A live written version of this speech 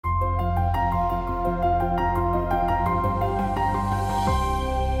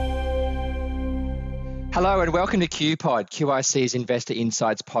Hello and welcome to QPod, QIC's Investor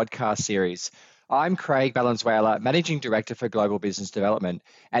Insights podcast series. I'm Craig Valenzuela, Managing Director for Global Business Development,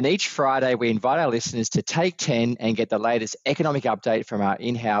 and each Friday we invite our listeners to take 10 and get the latest economic update from our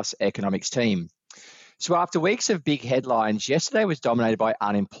in-house economics team. So after weeks of big headlines, yesterday was dominated by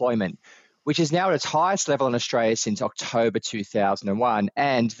unemployment, which is now at its highest level in Australia since October 2001,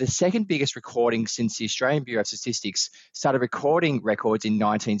 and the second biggest recording since the Australian Bureau of Statistics started recording records in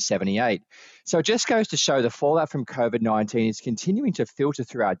 1978. So it just goes to show the fallout from COVID-19 is continuing to filter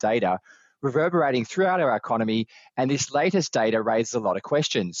through our data, reverberating throughout our economy, and this latest data raises a lot of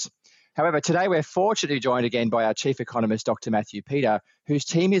questions. However, today we're fortunately joined again by our Chief Economist, Dr. Matthew Peter, whose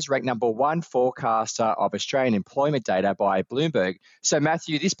team is ranked number one forecaster of Australian employment data by Bloomberg. So,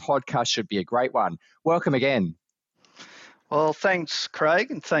 Matthew, this podcast should be a great one. Welcome again. Well, thanks,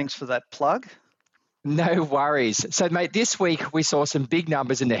 Craig, and thanks for that plug. No worries. So, mate, this week we saw some big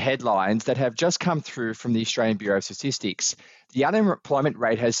numbers in the headlines that have just come through from the Australian Bureau of Statistics. The unemployment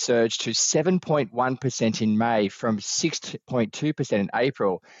rate has surged to 7.1% in May from 6.2% in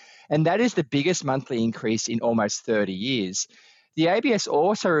April. And that is the biggest monthly increase in almost 30 years. The ABS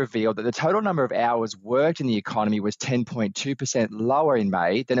also revealed that the total number of hours worked in the economy was 10.2% lower in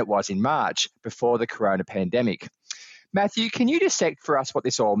May than it was in March before the corona pandemic. Matthew, can you dissect for us what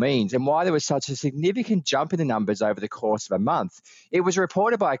this all means and why there was such a significant jump in the numbers over the course of a month? It was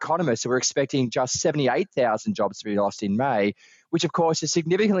reported by economists who were expecting just 78,000 jobs to be lost in May, which of course is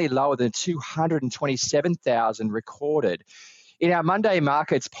significantly lower than 227,000 recorded. In our Monday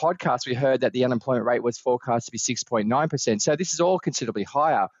Markets podcast, we heard that the unemployment rate was forecast to be 6.9%. So this is all considerably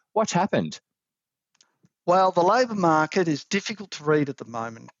higher. What's happened? Well, the labour market is difficult to read at the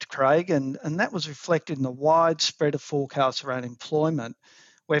moment, Craig, and that was reflected in the wide spread of forecasts around employment,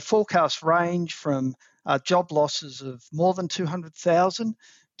 where forecasts range from job losses of more than 200,000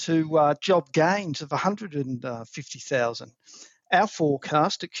 to job gains of 150,000. Our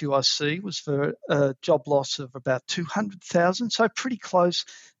forecast at QIC was for a job loss of about 200,000, so pretty close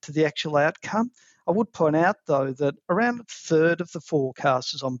to the actual outcome. I would point out, though, that around a third of the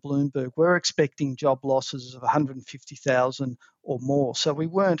forecasters on Bloomberg were expecting job losses of 150,000 or more, so we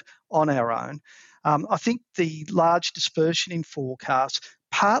weren't on our own. I think the large dispersion in forecasts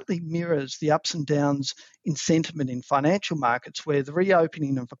partly mirrors the ups and downs in sentiment in financial markets, where the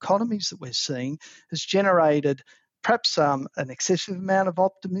reopening of economies that we're seeing has generated perhaps an excessive amount of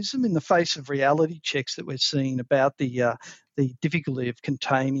optimism in the face of reality checks that we're seeing about the difficulty of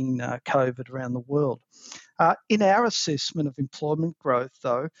containing COVID around the world. In our assessment of employment growth,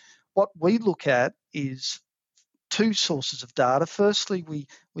 though, what we look at is two sources of data. Firstly, we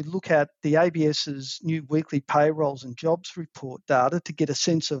look at the ABS's new weekly payrolls and jobs report data to get a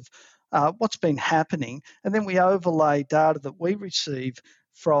sense of what's been happening, and then we overlay data that we receive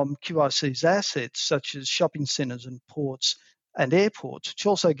from QIC's assets, such as shopping centres and ports and airports, which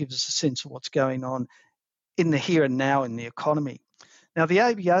also gives us a sense of what's going on in the here and now in the economy. Now, the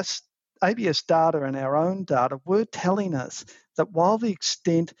ABS data and our own data were telling us that while the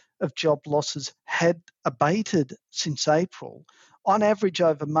extent of job losses had abated since April, on average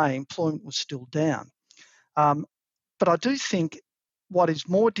over May, employment was still down. But I do think what is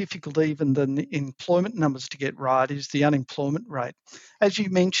more difficult even than the employment numbers to get right is the unemployment rate. As you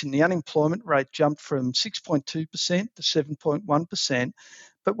mentioned, the unemployment rate jumped from 6.2% to 7.1%.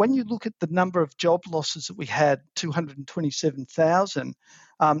 But when you look at the number of job losses that we had, 227,000,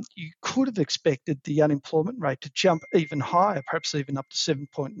 you could have expected the unemployment rate to jump even higher, perhaps even up to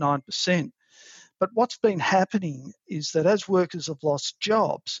 7.9%. But what's been happening is that as workers have lost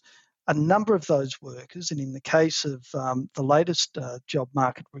jobs, a number of those workers, and in the case of the latest job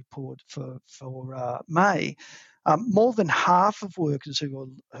market report for May, more than half of workers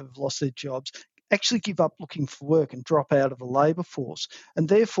who have lost their jobs actually give up looking for work and drop out of the labour force, and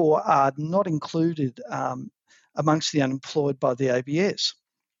therefore are not included amongst the unemployed by the ABS.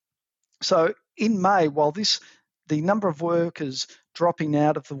 So in May, while the number of workers dropping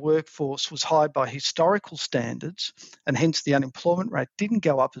out of the workforce was high by historical standards, and hence the unemployment rate didn't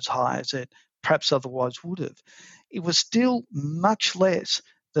go up as high as it perhaps otherwise would have, it was still much less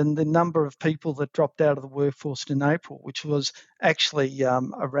than the number of people that dropped out of the workforce in April, which was actually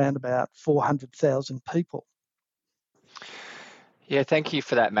around about 400,000 people. Yeah, thank you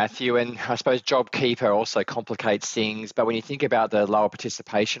for that, Matthew. And I suppose JobKeeper also complicates things. But when you think about the lower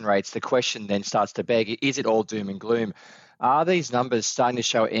participation rates, the question then starts to beg, is it all doom and gloom? Are these numbers starting to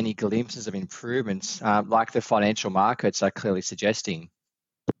show any glimpses of improvements like the financial markets are clearly suggesting?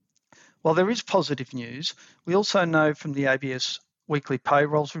 Well, there is positive news. We also know from the ABS weekly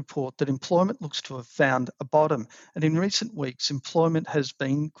payrolls report that employment looks to have found a bottom. And in recent weeks, employment has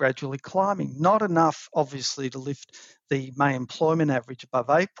been gradually climbing. Not enough, obviously, to lift the May employment average above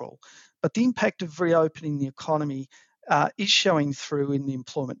April, but the impact of reopening the economy is showing through in the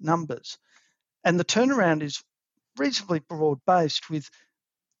employment numbers. And the turnaround is reasonably broad-based, with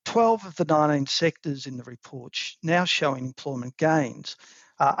 12 of the 19 sectors in the report now showing employment gains.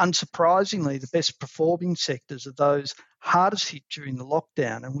 Unsurprisingly, the best performing sectors are those hardest hit during the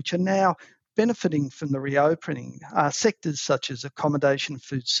lockdown and which are now benefiting from the reopening. Sectors such as accommodation and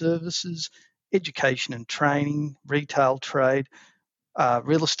food services, education and training, retail trade,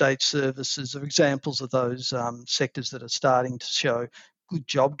 real estate services are examples of those sectors that are starting to show good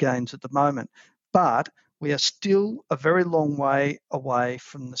job gains at the moment. But we are still a very long way away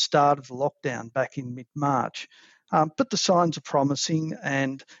from the start of the lockdown back in mid-March. But the signs are promising,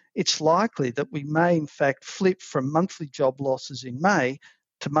 and it's likely that we may in fact flip from monthly job losses in May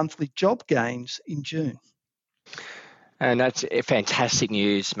to monthly job gains in June. And that's fantastic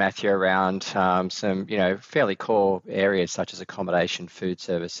news, Matthew, around some, fairly core areas such as accommodation, food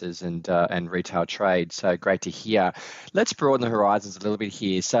services, and retail trade. So great to hear. Let's broaden the horizons a little bit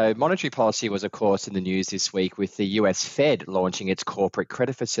here. So monetary policy was, of course, in the news this week with the US Fed launching its corporate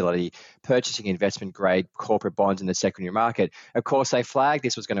credit facility, purchasing investment-grade corporate bonds in the secondary market. Of course, they flagged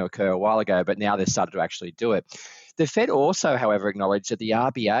this was going to occur a while ago, but now they've started to actually do it. The Fed also, however, acknowledged that the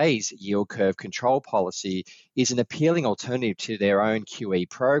RBA's yield curve control policy is an appealing alternative to their own QE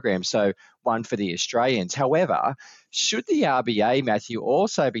program, so one for the Australians. However, should the RBA, Matthew,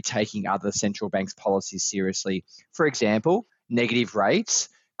 also be taking other central banks' policies seriously? For example, negative rates,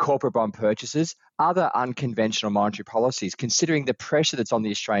 corporate bond purchases, other unconventional monetary policies, considering the pressure that's on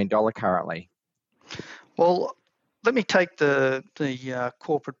the Australian dollar currently? Well, let me take the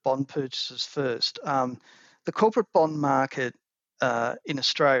corporate bond purchases first. The corporate bond market in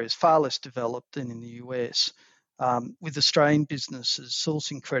Australia is far less developed than in the US, with Australian businesses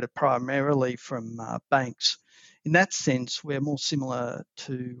sourcing credit primarily from banks. In that sense, we're more similar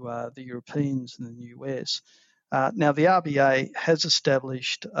to the Europeans than the US. Now, the RBA has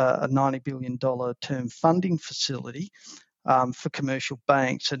established a $90 billion term funding facility for commercial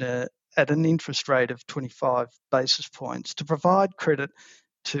banks at an interest rate of 25 basis points to provide credit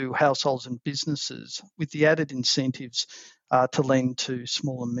to households and businesses, with the added incentives to lend to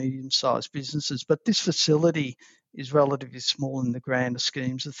small and medium-sized businesses. But this facility is relatively small in the grander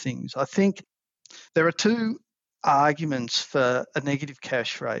schemes of things. I think there are two arguments for a negative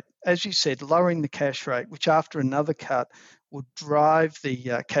cash rate. As you said, lowering the cash rate, which after another cut would drive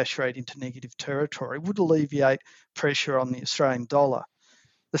the cash rate into negative territory, would alleviate pressure on the Australian dollar.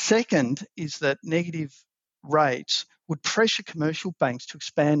 The second is that negative rates would pressure commercial banks to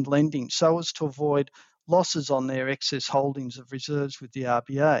expand lending so as to avoid losses on their excess holdings of reserves with the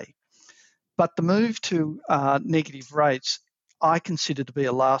RBA. But the move to negative rates I consider to be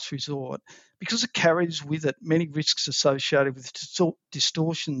a last resort because it carries with it many risks associated with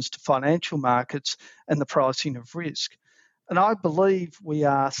distortions to financial markets and the pricing of risk. And I believe we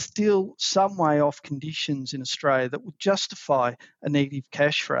are still some way off conditions in Australia that would justify a negative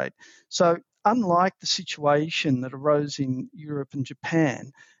cash rate. So unlike the situation that arose in Europe and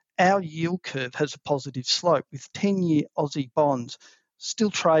Japan, our yield curve has a positive slope, with 10-year Aussie bonds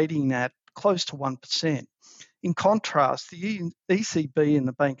still trading at close to 1%. In contrast, the ECB and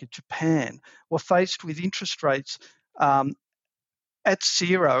the Bank of Japan were faced with interest rates at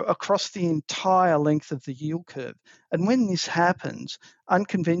zero across the entire length of the yield curve. And when this happens,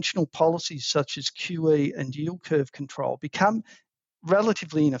 unconventional policies such as QE and yield curve control become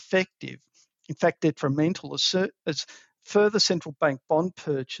relatively ineffective, in fact detrimental, as further central bank bond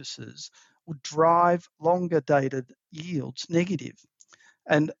purchases would drive longer dated yields negative.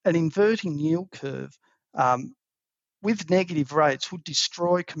 And an inverting yield curve with negative rates would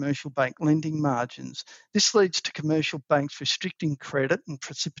destroy commercial bank lending margins. This leads to commercial banks restricting credit and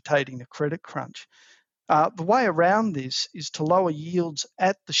precipitating a credit crunch. The way around this is to lower yields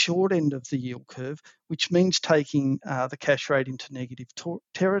at the short end of the yield curve, which means taking the cash rate into negative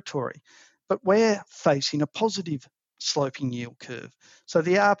territory. But we're facing a positive sloping yield curve. So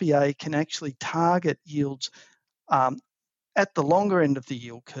the RBA can actually target yields at the longer end of the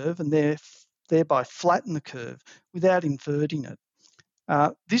yield curve and thereby flatten the curve without inverting it.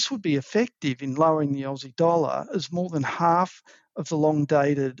 This would be effective in lowering the Aussie dollar, as more than half of the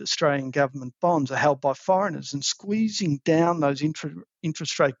long-dated Australian government bonds are held by foreigners, and squeezing down those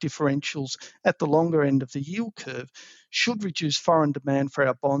interest rate differentials at the longer end of the yield curve should reduce foreign demand for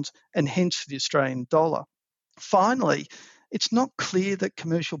our bonds and hence for the Australian dollar. Finally, it's not clear that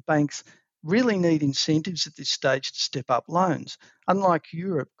commercial banks really need incentives at this stage to step up loans. Unlike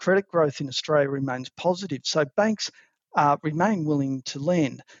Europe, credit growth in Australia remains positive, so banks remain willing to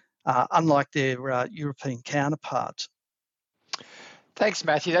lend, unlike their European counterparts. Thanks,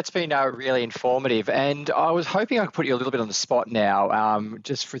 Matthew. That's been really informative. And I was hoping I could put you a little bit on the spot now,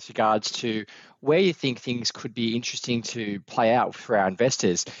 just with regards to where you think things could be interesting to play out for our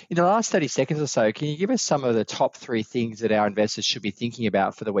investors. In the last 30 seconds or so, can you give us some of the top 3 things that our investors should be thinking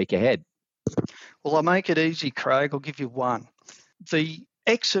about for the week ahead? Well, I'll make it easy, Craig. I'll give you one. The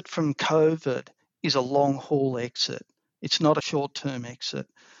exit from COVID is a long haul exit. It's not a short term exit.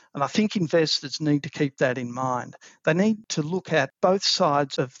 And I think investors need to keep that in mind. They need to look at both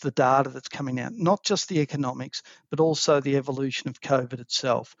sides of the data that's coming out, not just the economics, but also the evolution of COVID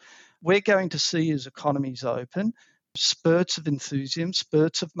itself. We're going to see, as economies open, spurts of enthusiasm,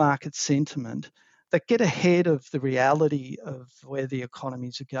 spurts of market sentiment that get ahead of the reality of where the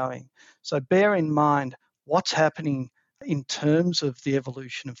economies are going. So bear in mind what's happening in terms of the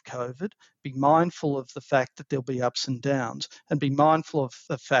evolution of COVID. Be mindful of the fact that there'll be ups and downs, and be mindful of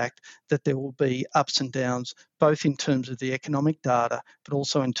the fact that there will be ups and downs, both in terms of the economic data, but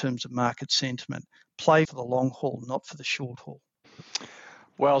also in terms of market sentiment. Play for the long haul, not for the short haul.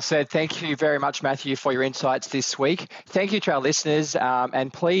 Well said. Thank you very much, Matthew, for your insights this week. Thank you to our listeners.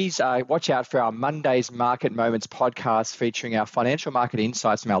 And please watch out for our Monday's Market Moments podcast featuring our financial market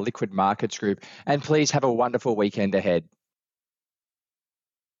insights from our Liquid Markets Group. And please have a wonderful weekend ahead.